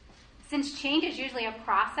 Since change is usually a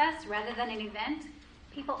process rather than an event,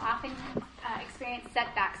 people often experience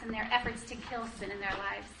setbacks in their efforts to kill sin in their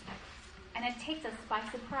lives. And it takes us by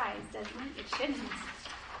surprise, doesn't it? It shouldn't.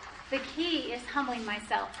 The key is humbling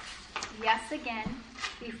myself, yes again,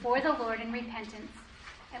 before the Lord in repentance.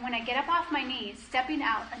 And when I get up off my knees, stepping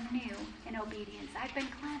out anew in obedience, I've been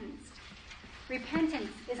cleansed.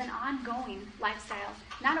 Repentance is an ongoing lifestyle,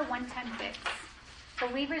 not a one-time fix.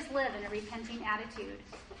 Believers live in a repenting attitude,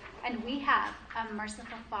 and we have a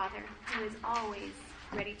merciful Father who is always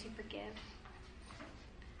ready to forgive.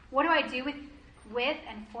 What do I do with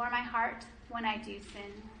and for my heart when I do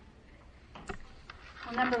sin?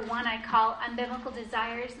 Well, number one, I call unbiblical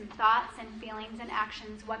desires and thoughts and feelings and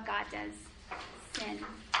actions what God does: sin.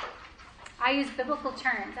 I use biblical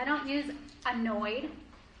terms. I don't use annoyed,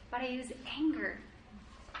 but I use anger.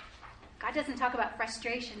 God doesn't talk about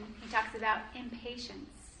frustration. He talks about impatience,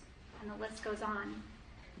 and the list goes on.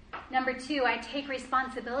 Number two, I take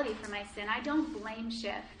responsibility for my sin. I don't blame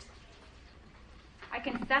shift. I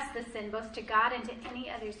confess the sin both to God and to any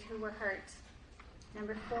others who were hurt.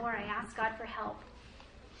 Number four, I ask God for help.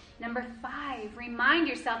 Number five, remind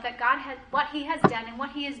yourself that God has what He has done and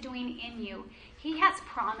what He is doing in you. He has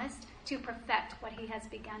promised to perfect what He has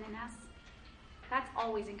begun in us. That's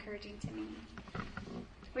always encouraging to me.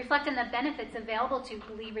 Reflect on the benefits available to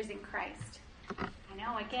believers in Christ. I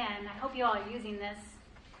know, again, I hope you all are using this.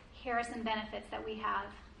 Here are some benefits that we have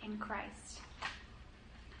in Christ.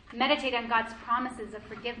 Meditate on God's promises of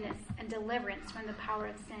forgiveness and deliverance from the power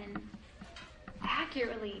of sin.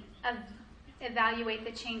 Accurately evaluate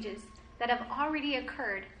the changes that have already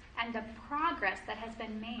occurred and the progress that has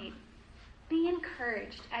been made. Be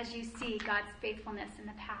encouraged as you see God's faithfulness in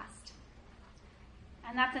the past.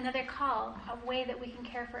 And that's another call, a way that we can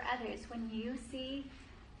care for others. When you see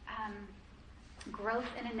growth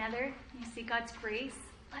in another, you see God's grace,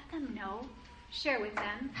 let them know. Share with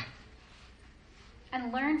them.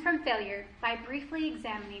 And learn from failure by briefly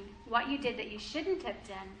examining what you did that you shouldn't have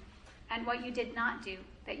done and what you did not do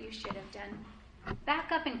that you should have done.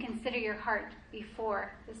 Back up and consider your heart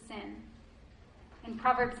before the sin. In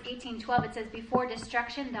Proverbs 18:12, it says, "Before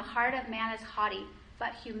destruction, the heart of man is haughty,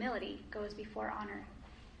 but humility goes before honor."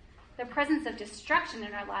 The presence of destruction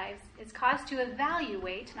in our lives is cause to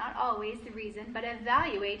evaluate, not always the reason, but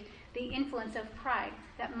evaluate the influence of pride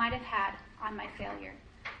that might have had on my failure.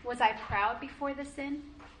 Was I proud before the sin?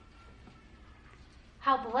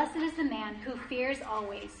 How blessed is the man who fears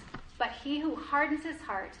always, but he who hardens his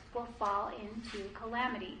heart will fall into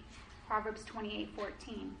calamity. Proverbs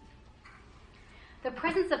 28:14. The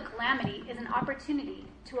presence of calamity is an opportunity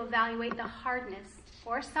to evaluate the hardness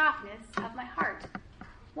or softness of my heart.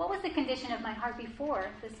 What was the condition of my heart before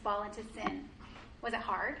this fall into sin? Was it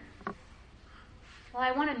hard? Well,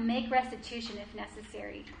 I want to make restitution if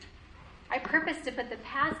necessary. I purpose to put the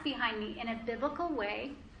past behind me in a biblical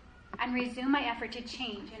way and resume my effort to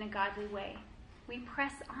change in a godly way. We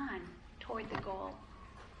press on toward the goal.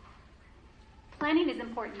 Planning is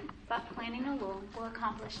important, but planning alone will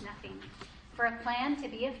accomplish nothing. For a plan to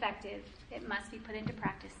be effective, it must be put into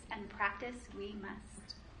practice, and practice we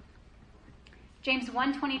must. James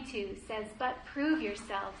 1:22 says, "But prove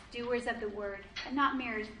yourselves doers of the word, and not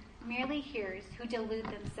merely hearers who delude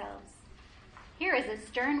themselves." Here is a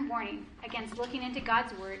stern warning against looking into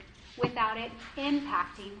God's word without it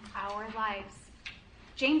impacting our lives.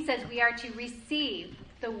 James says we are to receive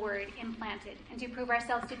the word implanted and to prove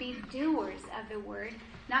ourselves to be doers of the word,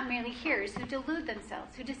 not merely hearers who delude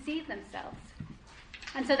themselves, who deceive themselves.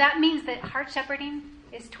 And so that means that heart shepherding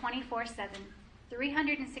is 24/7,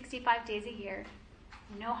 365 days a year,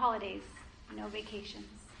 no holidays, no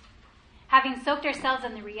vacations. Having soaked ourselves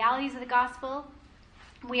in the realities of the gospel,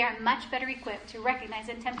 we are much better equipped to recognize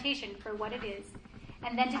a temptation for what it is,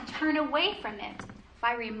 and then to turn away from it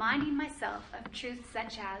by reminding myself of truths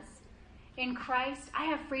such as, in Christ, I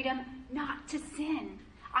have freedom not to sin.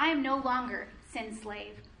 I am no longer sin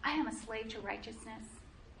slave. I am a slave to righteousness.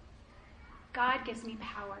 God gives me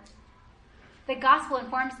power. The gospel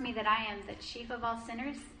informs me that I am the chief of all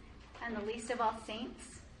sinners and the least of all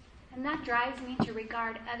saints, and that drives me to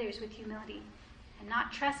regard others with humility and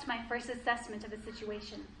not trust my first assessment of a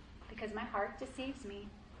situation because my heart deceives me.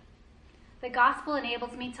 The gospel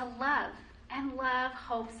enables me to love, and love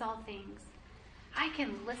hopes all things. I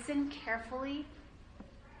can listen carefully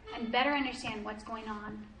and better understand what's going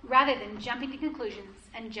on rather than jumping to conclusions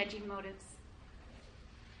and judging motives.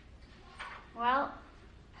 Well,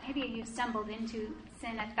 maybe you've stumbled into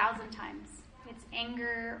sin 1,000 times. It's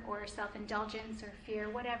anger or self-indulgence or fear,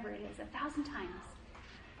 whatever it is, 1,000 times.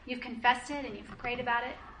 You've confessed it and you've prayed about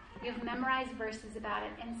it. You've memorized verses about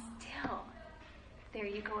it, and still, there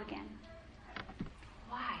you go again.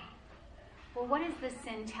 Why? Well, what is this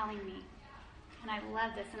sin telling me? And I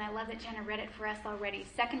love this, and I love that Jenna read it for us already.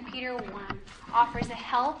 2 Peter 1 offers a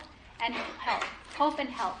hope and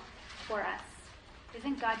help for us.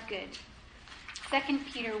 Isn't God good? 2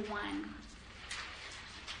 Peter 1.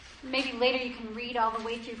 Maybe later you can read all the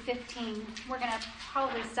way through 15. We're going to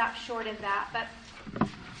probably stop short of that. But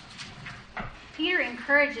Peter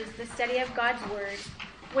encourages the study of God's word,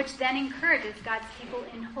 which then encourages God's people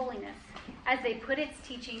in holiness as they put its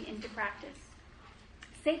teaching into practice.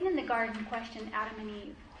 Satan in the garden questioned Adam and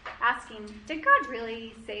Eve, asking, did God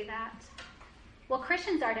really say that? Well,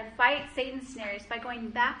 Christians are to fight Satan's snares by going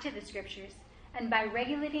back to the scriptures and by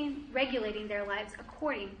regulating their lives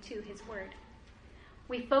according to his word.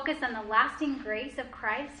 We focus on the lasting grace of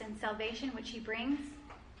Christ and salvation which he brings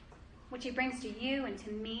to you and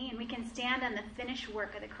to me, and we can stand on the finished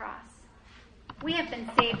work of the cross. We have been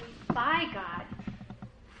saved by God,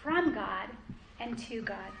 from God, and to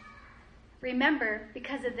God. Remember,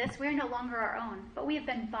 because of this, we are no longer our own, but we have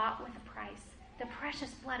been bought with a price, the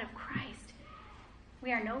precious blood of Christ.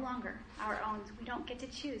 We are no longer our own. We don't get to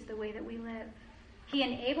choose the way that we live. He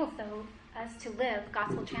enables us to live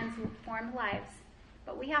gospel-transformed lives,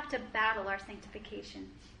 but we have to battle our sanctification,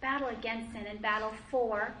 battle against sin, and battle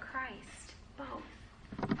for Christ,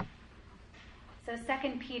 both. So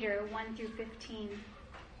 2 Peter 1 through 15.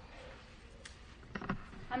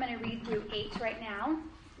 I'm going to read through 8 right now.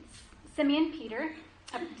 Simeon Peter,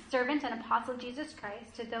 a servant and apostle of Jesus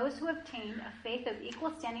Christ, to those who obtain a faith of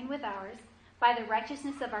equal standing with ours, by the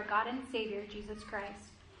righteousness of our God and Savior, Jesus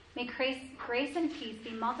Christ. May grace and peace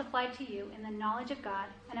be multiplied to you in the knowledge of God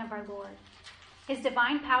and of our Lord. His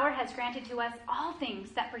divine power has granted to us all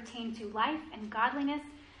things that pertain to life and godliness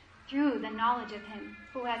through the knowledge of him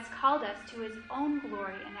who has called us to his own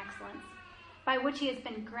glory and excellence, by which he has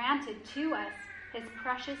been granted to us his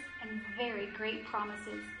precious and very great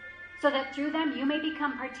promises, so that through them you may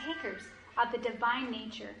become partakers of the divine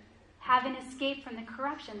nature, having escaped from the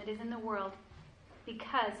corruption that is in the world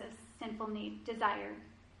because of sinful desire.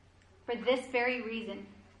 For this very reason,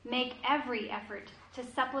 make every effort to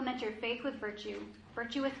supplement your faith with virtue,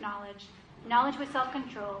 virtue with knowledge, knowledge with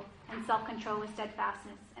self-control, and self-control with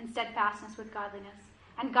steadfastness, and steadfastness with godliness,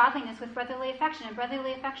 and godliness with brotherly affection, and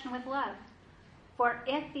brotherly affection with love. For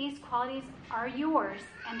if these qualities are yours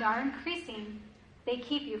and are increasing, they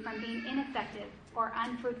keep you from being ineffective or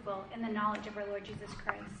unfruitful in the knowledge of our Lord Jesus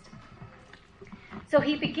Christ. So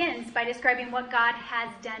he begins by describing what God has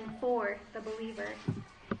done for the believer.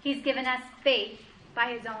 He's given us faith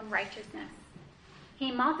by his own righteousness.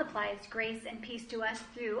 He multiplies grace and peace to us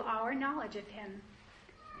through our knowledge of him.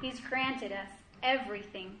 He's granted us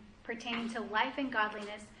everything pertaining to life and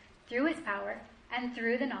godliness through his power and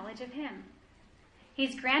through the knowledge of him.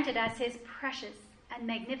 He's granted us his precious and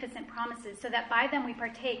magnificent promises so that by them we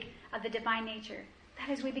partake of the divine nature. That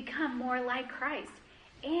is, we become more like Christ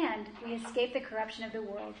and we escape the corruption of the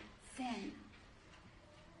world, sin.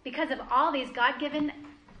 Because of all these God-given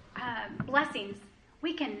blessings,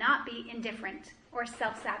 we cannot be indifferent or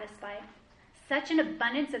self-satisfied. Such an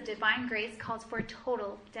abundance of divine grace calls for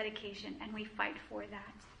total dedication, and we fight for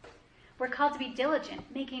that. We're called to be diligent,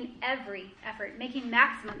 making every effort, making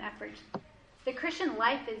maximum effort. The Christian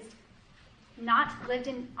life is not lived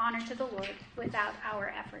in honor to the Lord without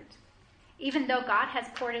our effort. Even though God has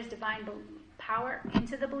poured his divine power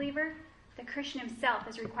into the believer, the Christian himself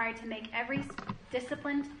is required to make every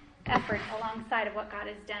disciplined effort alongside of what God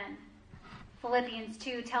has done. Philippians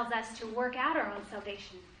 2 tells us to work out our own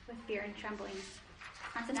salvation with fear and trembling.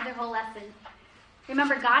 That's another whole lesson.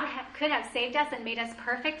 Remember, God could have saved us and made us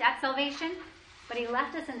perfect at salvation, but he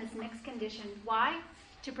left us in this mixed condition. Why?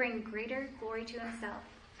 To bring greater glory to himself.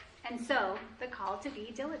 And so, the call to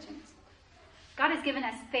be diligent. God has given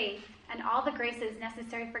us faith and all the graces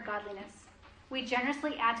necessary for godliness. We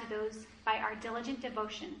generously add to those by our diligent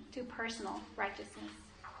devotion to personal righteousness.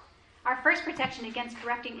 Our first protection against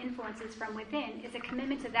corrupting influences from within is a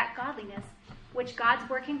commitment to that godliness which God's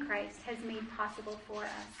work in Christ has made possible for us.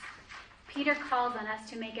 Peter calls on us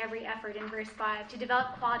to make every effort in verse 5 to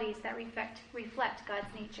develop qualities that reflect God's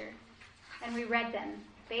nature. And we read them: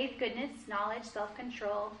 faith, goodness, knowledge,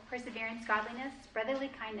 self-control, perseverance, godliness, brotherly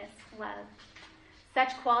kindness, love.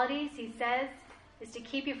 Such qualities, he says, is to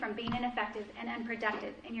keep you from being ineffective and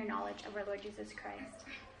unproductive in your knowledge of our Lord Jesus Christ.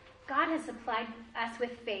 God has supplied us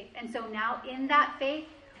with faith, and so now in that faith,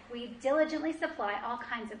 we diligently supply all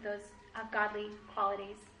kinds of those of godly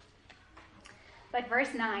qualities. But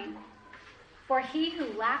verse 9, for he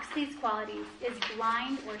who lacks these qualities is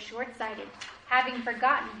blind or short-sighted, having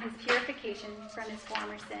forgotten his purification from his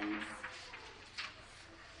former sins.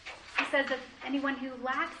 He says that anyone who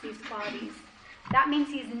lacks these qualities, that means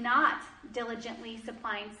he's not diligently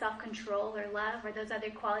supplying self-control or love or those other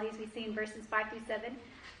qualities we see in verses 5 through 7.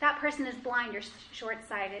 That person is blind or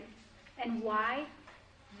short-sighted. And why?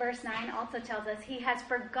 Verse 9 also tells us he has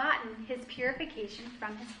forgotten his purification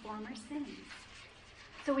from his former sins.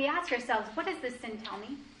 So we ask ourselves, what does this sin tell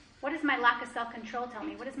me? What does my lack of self-control tell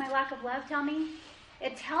me? What does my lack of love tell me?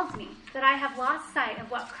 It tells me that I have lost sight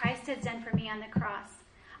of what Christ has done for me on the cross.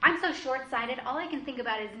 I'm so short-sighted, all I can think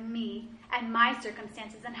about is me and my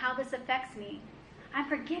circumstances and how this affects me. I'm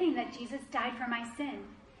forgetting that Jesus died for my sin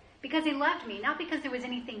because he loved me, not because there was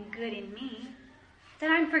anything good in me. That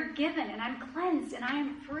I'm forgiven and I'm cleansed and I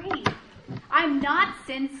am free. I'm not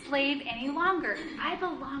sin's slave any longer. I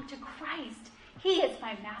belong to Christ. He is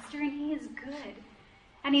my master and he is good.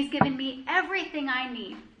 And he's given me everything I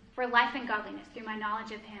need for life and godliness through my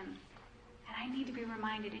knowledge of him. And I need to be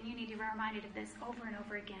reminded, and you need to be reminded of this over and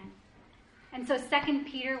over again. And so 2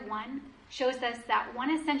 Peter 1 shows us that one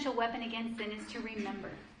essential weapon against sin is to remember.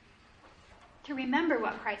 To remember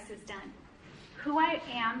what Christ has done, who I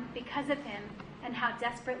am because of him, and how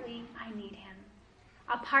desperately I need him.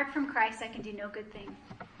 Apart from Christ, I can do no good thing.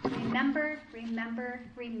 Remember, remember,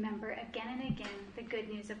 remember again and again the good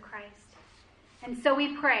news of Christ. And so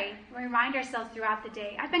we pray, we remind ourselves throughout the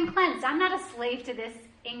day, I've been cleansed. I'm not a slave to this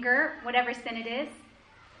anger, whatever sin it is.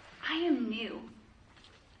 I am new.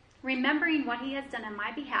 Remembering what he has done on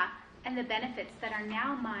my behalf and the benefits that are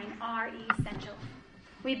now mine are essential.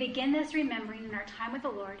 We begin this remembering in our time with the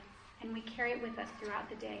Lord, and we carry it with us throughout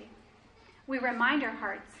the day. We remind our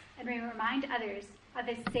hearts and we remind others of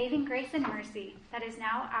his saving grace and mercy that is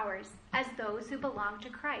now ours as those who belong to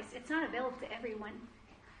Christ. It's not available to everyone.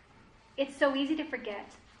 It's so easy to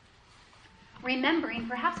forget. Remembering,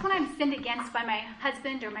 perhaps when I'm sinned against by my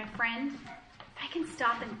husband or my friend, I can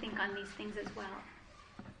stop and think on these things as well.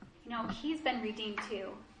 You know, he's been redeemed too,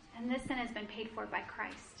 and this sin has been paid for by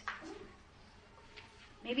Christ.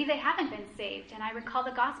 Maybe they haven't been saved, and I recall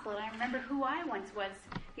the gospel, and I remember who I once was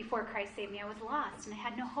before Christ saved me. I was lost, and I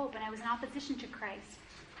had no hope, and I was in opposition to Christ.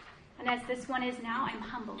 And as this one is now, I'm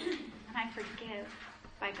humbled, and I forgive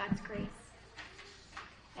by God's grace.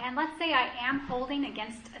 And let's say I am holding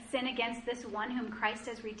against a sin against this one whom Christ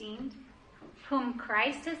has redeemed, whom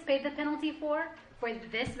Christ has paid the penalty for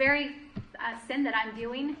this very sin that I'm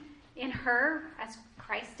doing in her, as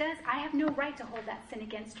Christ does. I have no right to hold that sin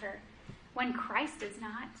against her when Christ does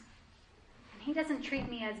not. And he doesn't treat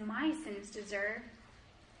me as my sins deserve.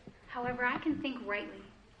 However, I can think rightly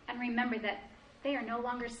and remember that they are no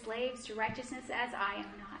longer slaves to righteousness as I am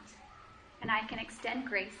not. And I can extend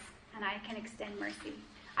grace and I can extend mercy.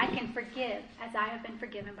 I can forgive as I have been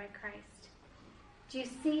forgiven by Christ. Do you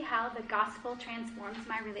see how the gospel transforms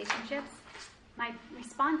my relationships? My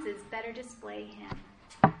responses better display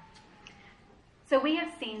him. So we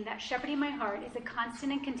have seen that shepherding my heart is a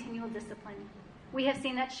constant and continual discipline. We have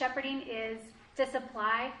seen that shepherding is to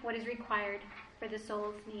supply what is required for the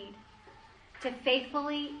soul's need. To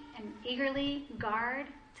faithfully and eagerly guard,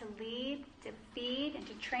 to lead, to feed, and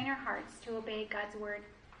to train our hearts to obey God's word.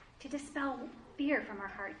 To dispel fear from our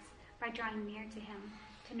hearts by drawing near to him.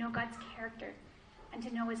 To know God's character and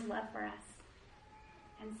to know his love for us.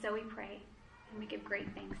 And so we pray and we give great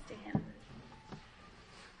thanks to him.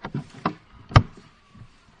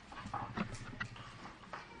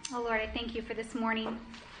 Oh Lord, I thank you for this morning.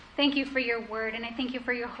 Thank you for your word, and I thank you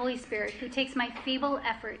for your Holy Spirit who takes my feeble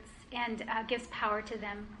efforts and gives power to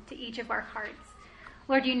them, to each of our hearts.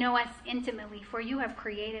 Lord, you know us intimately, for you have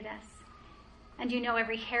created us. And you know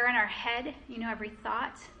every hair on our head. You know every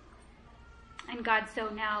thought. And God, so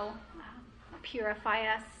now purify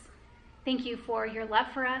us. Thank you for your love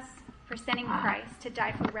for us, for sending Christ to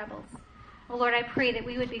die for rebels. Oh Lord, I pray that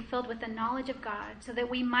we would be filled with the knowledge of God so that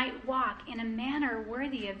we might walk in a manner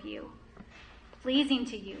worthy of you, pleasing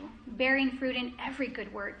to you, bearing fruit in every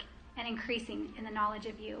good work, and increasing in the knowledge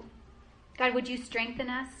of you. God, would you strengthen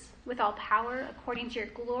us with all power according to your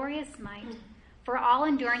glorious might for all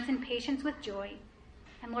endurance and patience with joy.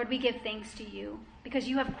 And Lord, we give thanks to you because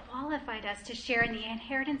you have qualified us to share in the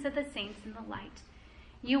inheritance of the saints in the light.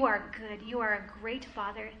 You are good. You are a great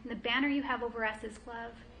Father. And the banner you have over us is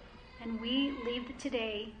love. And we leave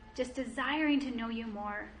today just desiring to know you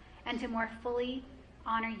more and to more fully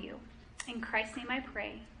honor you. In Christ's name I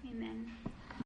pray. Amen.